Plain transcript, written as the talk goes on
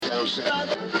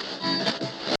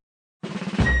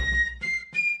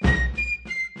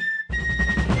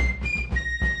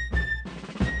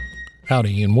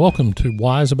Howdy, and welcome to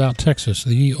Wise About Texas,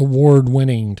 the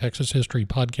award-winning Texas history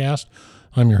podcast.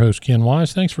 I'm your host, Ken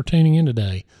Wise. Thanks for tuning in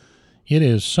today. It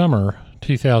is summer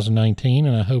 2019,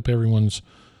 and I hope everyone's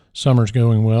summer's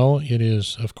going well. It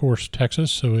is, of course,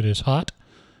 Texas, so it is hot.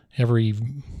 Every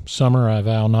summer I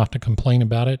vow not to complain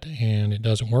about it, and it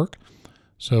doesn't work.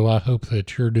 So I hope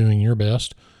that you're doing your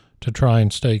best to try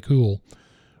and stay cool.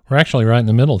 We're actually right in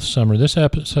the middle of summer. This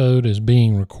episode is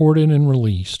being recorded and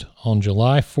released on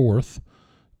July 4th,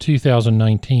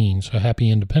 2019. So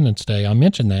happy Independence Day. I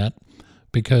mentioned that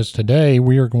because today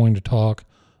we are going to talk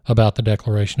about the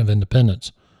Declaration of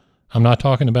Independence. I'm not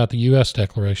talking about the U.S.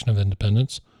 Declaration of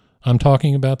Independence. I'm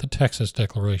talking about the Texas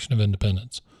Declaration of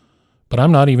Independence. But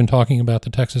I'm not even talking about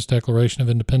the Texas Declaration of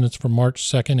Independence from March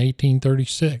 2nd,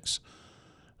 1836.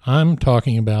 I'm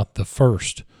talking about the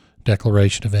first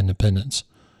Declaration of Independence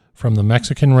from the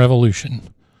Mexican Revolution.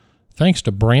 Thanks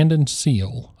to Brandon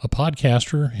Seal, a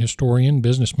podcaster, historian,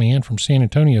 businessman from San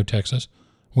Antonio, Texas,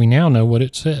 we now know what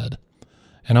it said.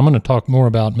 And I'm going to talk more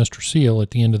about Mr. Seal at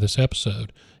the end of this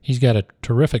episode. He's got a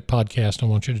terrific podcast I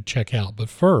want you to check out. But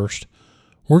first,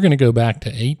 we're going to go back to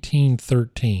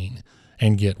 1813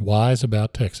 and get wise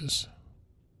about Texas.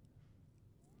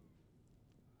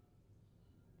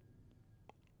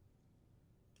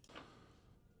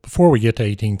 Before we get to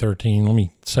 1813, let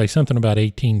me say something about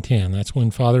 1810. That's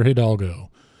when Father Hidalgo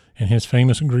and his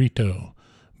famous grito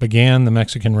began the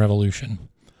Mexican Revolution.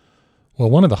 Well,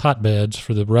 one of the hotbeds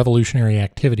for the revolutionary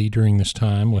activity during this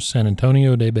time was San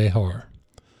Antonio de Bejar.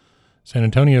 San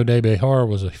Antonio de Bejar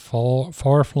was a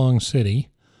far-flung city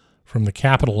from the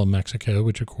capital of Mexico,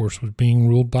 which of course was being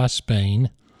ruled by Spain.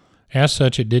 As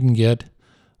such, it didn't get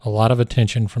a lot of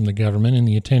attention from the government, and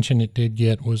the attention it did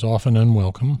get was often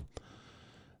unwelcome.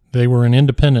 They were an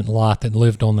independent lot that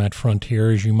lived on that frontier,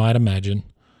 as you might imagine,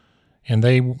 and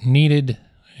they needed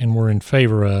and were in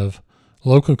favor of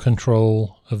local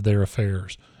control of their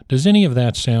affairs. Does any of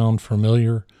that sound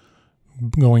familiar?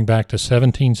 Going back to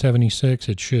 1776,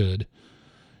 it should.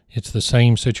 It's the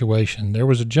same situation. There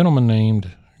was a gentleman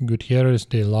named Gutierrez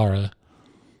de Lara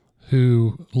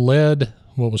who led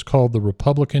what was called the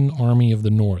Republican Army of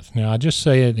the North. Now, I just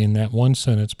say it in that one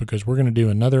sentence because we're going to do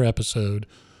another episode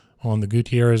on the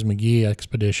Gutierrez-McGee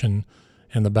expedition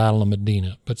and the Battle of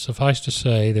Medina. But suffice to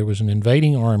say, there was an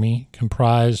invading army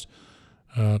comprised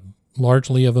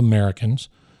largely of Americans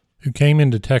who came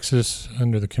into Texas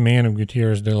under the command of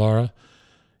Gutierrez de Lara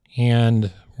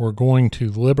and were going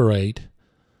to liberate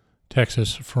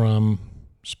Texas from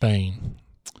Spain.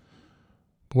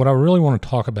 But what I really want to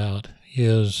talk about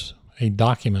is a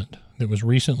document that was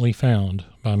recently found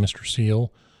by Mr.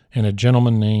 Seal and a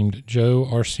gentleman named Joe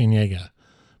Arciniega.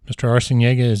 Mr.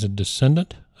 Arciniega is a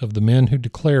descendant of the men who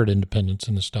declared independence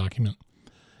in this document,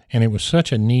 and it was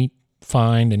such a neat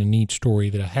find and a neat story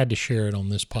that I had to share it on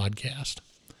this podcast.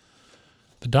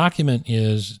 The document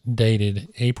is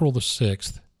dated April the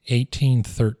 6th,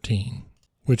 1813,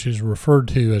 which is referred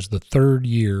to as the third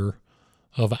year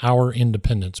of our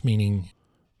independence, meaning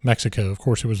Mexico. Of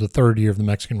course, it was the third year of the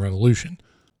Mexican Revolution.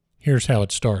 Here's how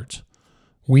it starts.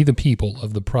 We, the people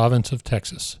of the province of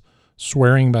Texas,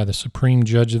 swearing by the Supreme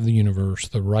Judge of the universe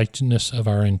the righteousness of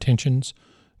our intentions,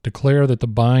 declare that the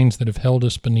binds that have held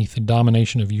us beneath the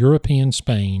domination of European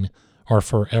Spain are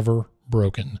forever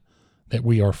broken, that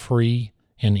we are free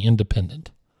and independent.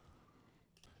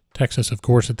 Texas, of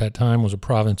course, at that time was a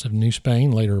province of New Spain,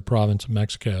 later a province of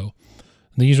Mexico.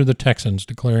 These are the Texans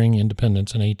declaring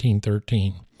independence in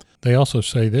 1813. They also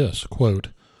say this, quote,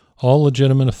 all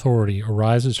legitimate authority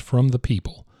arises from the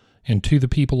people, and to the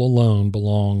people alone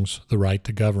belongs the right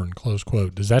to govern, close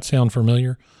quote. Does that sound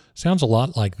familiar? Sounds a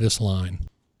lot like this line.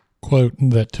 Quote,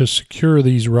 that to secure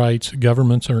these rights,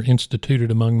 governments are instituted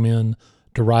among men,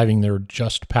 deriving their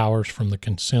just powers from the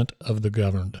consent of the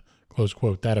governed, close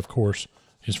quote. That, of course,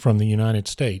 is from the United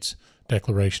States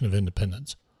Declaration of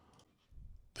Independence.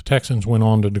 The Texans went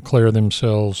on to declare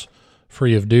themselves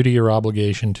free of duty or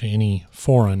obligation to any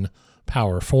foreign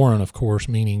power. Foreign, of course,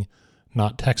 meaning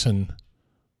not Texan.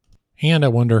 And I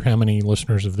wonder how many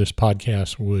listeners of this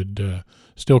podcast would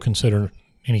still consider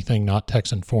anything not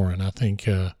Texan foreign. I think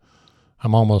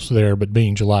I'm almost there, but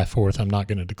being July 4th, I'm not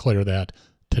going to declare that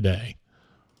today.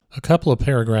 A couple of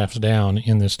paragraphs down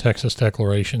in this Texas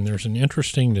Declaration, there's an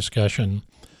interesting discussion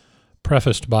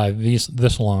prefaced by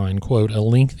this line, quote, a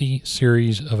lengthy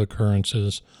series of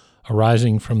occurrences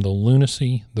arising from the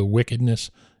lunacy, the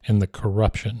wickedness, and the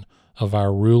corruption of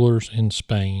our rulers in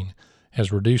Spain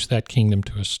has reduced that kingdom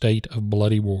to a state of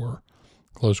bloody war,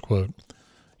 close quote.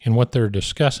 In what they're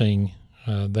discussing,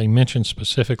 they mention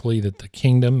specifically that the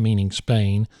kingdom, meaning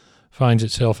Spain, finds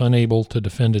itself unable to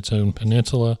defend its own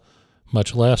peninsula,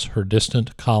 much less her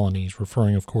distant colonies,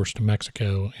 referring, of course, to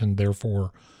Mexico and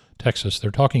therefore Texas.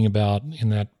 They're talking about, in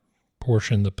that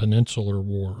portion, the Peninsular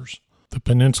Wars. The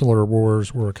Peninsular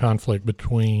Wars were a conflict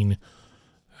between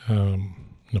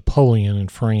Napoleon in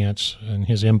France and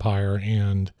his empire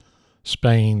and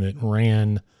Spain that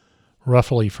ran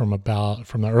roughly from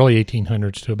the early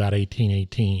 1800s to about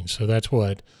 1818. So that's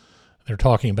what they're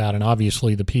talking about. And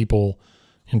obviously the people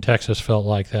in Texas felt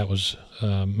like that was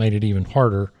made it even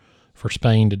harder for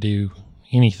Spain to do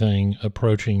anything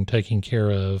approaching taking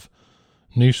care of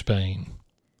New Spain.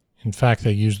 In fact,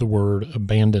 they use the word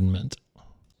abandonment.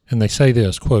 And they say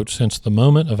this, quote, "Since the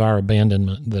moment of our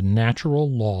abandonment, the natural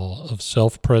law of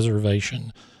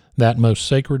self-preservation, that most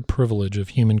sacred privilege of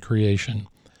human creation,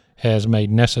 has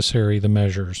made necessary the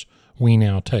measures we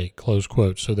now take," close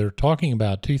quote. So they're talking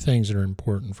about two things that are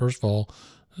important. First of all,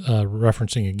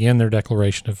 referencing again their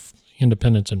Declaration of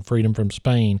Independence and freedom from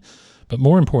Spain, but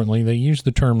more importantly, they use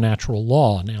the term natural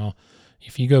law. Now,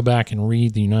 if you go back and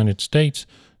read the United States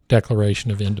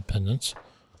Declaration of Independence,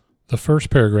 the first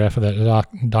paragraph of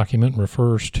that document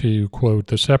refers to, quote,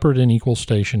 "the separate and equal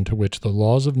station to which the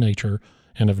laws of nature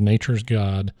and of nature's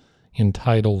God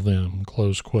entitle them,"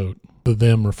 close quote. The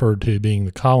them referred to being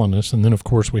the colonists. And then, of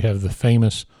course, we have the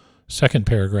famous second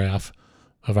paragraph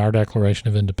of our Declaration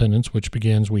of Independence, which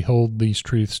begins, "We hold these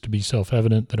truths to be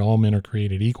self-evident, that all men are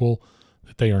created equal,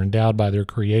 that they are endowed by their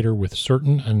Creator with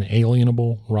certain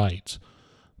unalienable rights,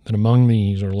 that among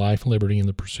these are life, liberty, and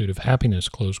the pursuit of happiness,"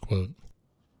 close quote.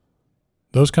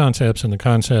 Those concepts and the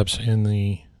concepts in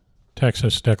the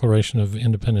Texas Declaration of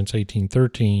Independence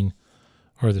 1813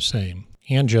 are the same.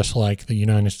 And just like the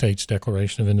United States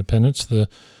Declaration of Independence, the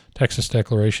Texas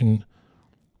Declaration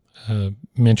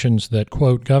mentions that,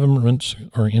 quote, "governments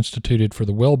are instituted for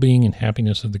the well-being and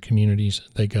happiness of the communities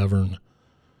they govern,"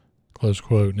 close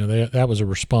quote. Now, that was a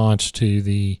response to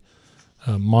the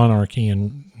monarchy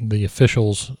and the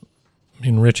officials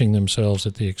enriching themselves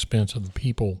at the expense of the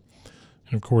people.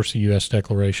 And, of course, the U.S.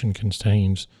 Declaration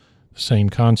contains the same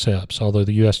concepts, although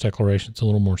the U.S. Declaration is a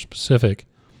little more specific.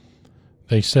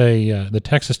 They say, the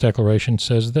Texas Declaration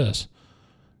says this,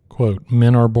 quote,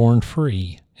 "Men are born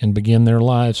free and begin their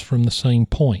lives from the same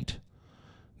point.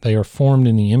 They are formed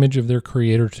in the image of their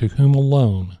Creator, to whom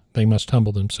alone they must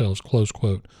humble themselves," close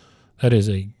quote. That is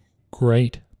a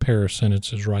great pair of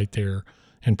sentences right there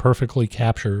and perfectly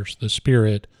captures the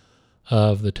spirit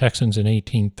of the Texans in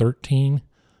 1813,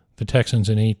 the Texans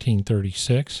in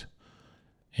 1836,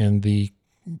 and the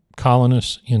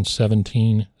colonists in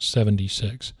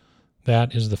 1776.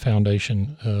 That is the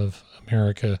foundation of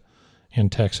America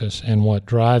and Texas and what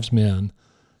drives men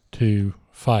to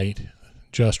fight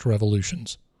just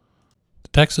revolutions. The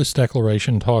Texas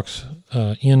Declaration talks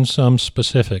in some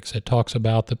specifics. It talks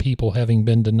about the people having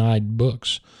been denied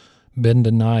books, been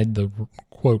denied the,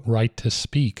 quote, "right to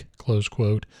speak," close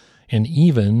quote, and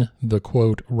even the,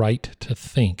 quote, "right to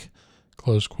think,"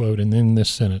 close quote. And then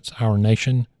this sentence, "Our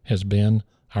nation has been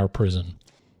our prison."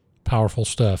 Powerful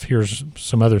stuff. Here's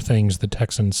some other things the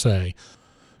Texans say.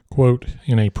 Quote,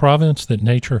 "In a province that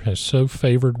nature has so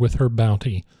favored with her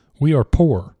bounty, we are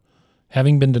poor,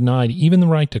 having been denied even the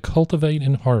right to cultivate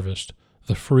and harvest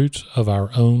the fruits of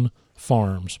our own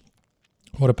farms."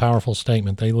 What a powerful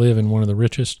statement. They live in one of the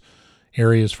richest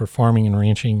areas for farming and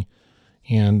ranching,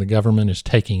 and the government is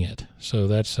taking it. So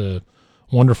that's a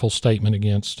wonderful statement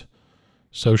against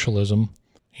socialism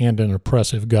and an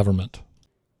oppressive government.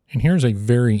 And here's a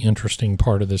very interesting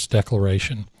part of this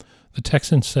declaration. The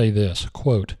Texans say this,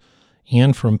 quote,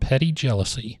 "And from petty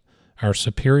jealousy, our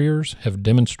superiors have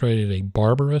demonstrated a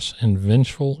barbarous and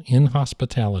vengeful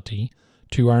inhospitality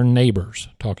to our neighbors,"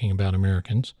 talking about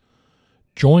Americans,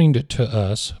 "joined to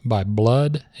us by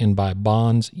blood and by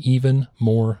bonds even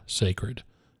more sacred,"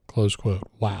 close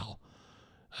quote. Wow.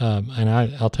 And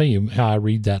I'll tell you how I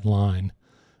read that line.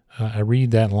 I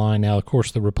read that line. Now, of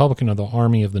course, the Republican of the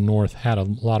Army of the North had a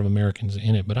lot of Americans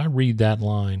in it, but I read that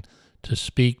line to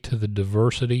speak to the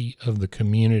diversity of the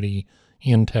community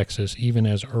in Texas, even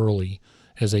as early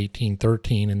as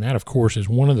 1813. And that, of course, is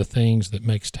one of the things that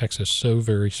makes Texas so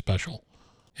very special.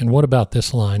 And what about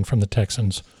this line from the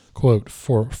Texans? Quote,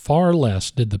 "For far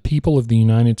less did the people of the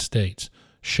United States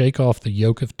shake off the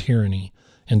yoke of tyranny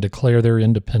and declare their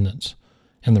independence,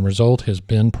 and the result has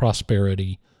been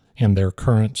prosperity and their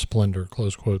current splendor,"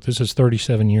 close quote. This is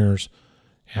 37 years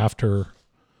after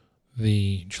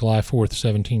the July 4th,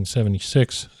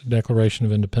 1776 Declaration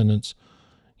of Independence,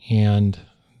 and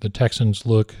the Texans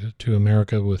look to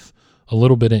America with a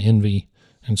little bit of envy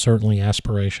and certainly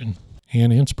aspiration.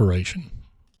 and inspiration.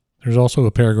 There's also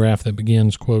a paragraph that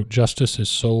begins, quote, "Justice is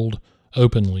sold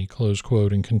openly," close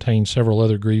quote, and contains several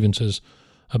other grievances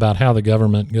about how the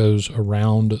government goes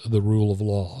around the rule of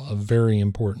law, a very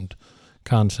important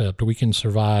concept. We can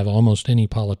survive almost any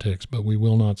politics, but we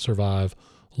will not survive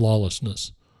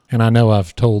lawlessness. And I know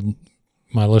I've told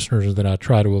my listeners that I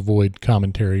try to avoid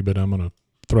commentary, but I'm going to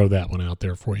throw that one out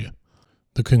there for you.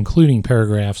 The concluding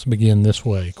paragraphs begin this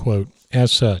way, quote,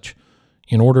 "As such,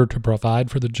 in order to provide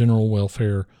for the general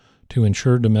welfare, to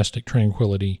ensure domestic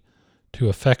tranquility, to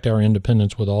effect our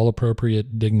independence with all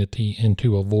appropriate dignity, and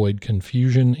to avoid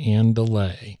confusion and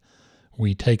delay,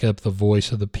 we take up the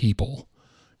voice of the people,"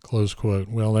 close quote.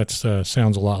 Well, that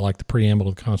sounds a lot like the preamble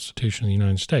of the Constitution of the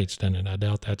United States, doesn't it? I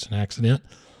doubt that's an accident.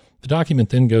 The document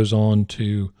then goes on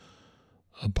to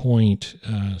appoint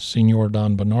Senor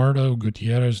Don Bernardo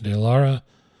Gutierrez de Lara,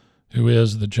 who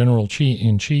is the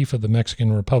General-in-Chief of the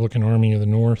Mexican Republican Army of the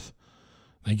North.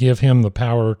 They give him the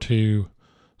power to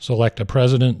select a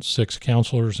president, 6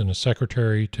 counselors, and a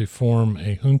secretary to form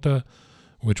a junta,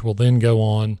 which will then go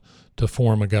on to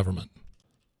form a government.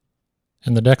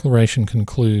 And the declaration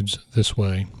concludes this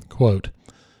way, quote,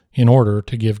 "In order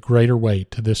to give greater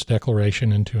weight to this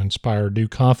declaration and to inspire due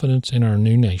confidence in our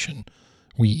new nation,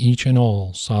 we each and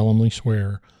all solemnly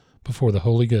swear before the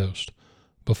Holy Ghost,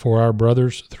 before our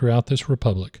brothers throughout this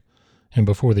republic, and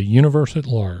before the universe at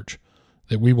large,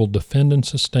 that we will defend and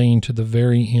sustain to the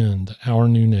very end our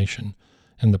new nation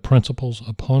and the principles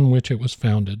upon which it was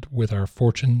founded with our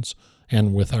fortunes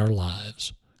and with our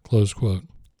lives," close quote.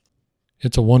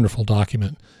 It's a wonderful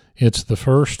document. It's the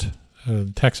first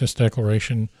Texas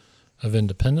Declaration of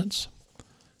Independence,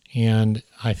 and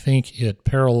I think it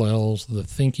parallels the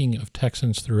thinking of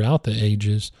Texans throughout the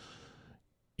ages,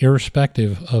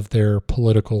 irrespective of their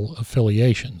political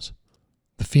affiliations.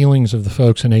 The feelings of the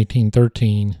folks in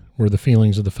 1813 were the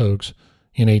feelings of the folks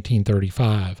in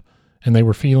 1835, and they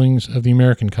were feelings of the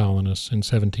American colonists in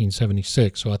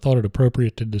 1776, so I thought it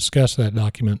appropriate to discuss that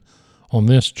document on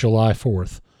this July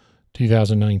 4th,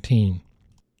 2019.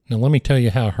 Now let me tell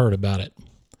you how I heard about it.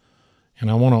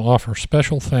 And I want to offer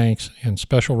special thanks and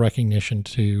special recognition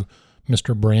to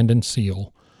Mr. Brandon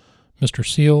Seal. Mr.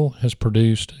 Seal has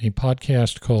produced a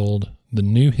podcast called The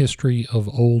New History of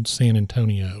Old San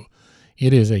Antonio.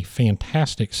 It is a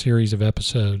fantastic series of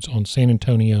episodes on San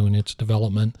Antonio and its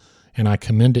development, and I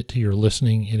commend it to your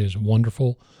listening. It is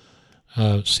wonderful.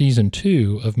 Season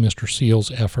 2 of Mr. Seal's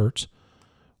efforts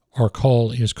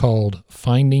is called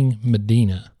Finding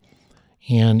Medina.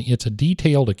 And it's a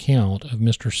detailed account of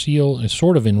Mr. Seal, is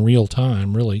sort of in real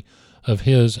time, really, of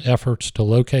his efforts to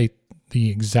locate the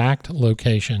exact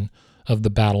location of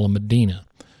the Battle of Medina.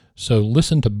 So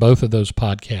listen to both of those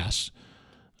podcasts.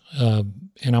 And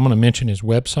I'm going to mention his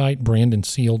website,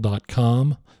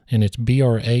 brandonseale.com, and it's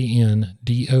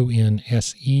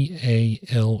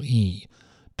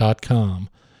BRANDONSEALE.com.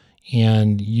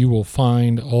 And you will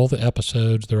find all the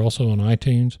episodes. They're also on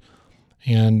iTunes.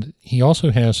 And he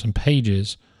also has some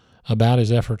pages about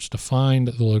his efforts to find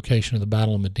the location of the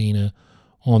Battle of Medina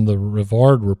on the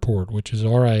Rivard Report, which is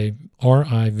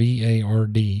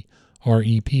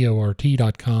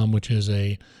RIVARDREPORT.com, which is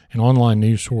an online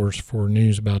news source for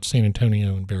news about San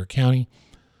Antonio and Bexar County.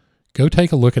 Go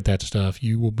take a look at that stuff.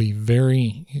 You will be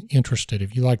very interested.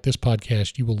 If you like this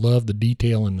podcast, you will love the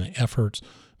detail and the efforts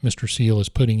Mr. Seal is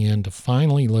putting in to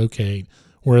finally locate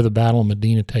where the Battle of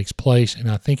Medina takes place, and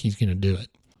I think he's going to do it.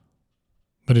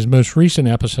 But his most recent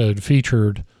episode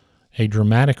featured a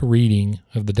dramatic reading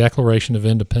of the Declaration of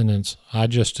Independence I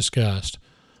just discussed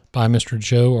by Mr.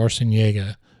 Joe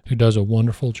Arciniega, who does a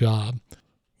wonderful job.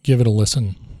 Give it a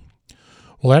listen.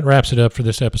 Well, that wraps it up for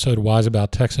this episode of Wise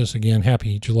About Texas. Again,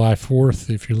 happy July 4th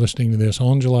if you're listening to this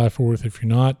on July 4th. If you're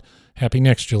not, happy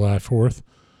next July 4th.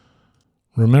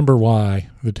 Remember why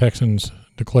the Texans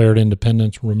declared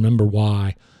independence. Remember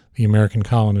why the American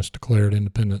colonists declared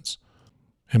independence.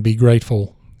 And be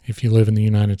grateful if you live in the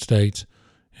United States,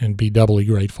 and be doubly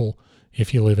grateful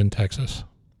if you live in Texas.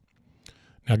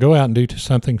 Now go out and do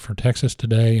something for Texas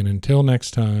today, and until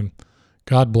next time,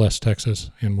 God bless Texas,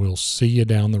 and we'll see you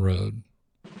down the road.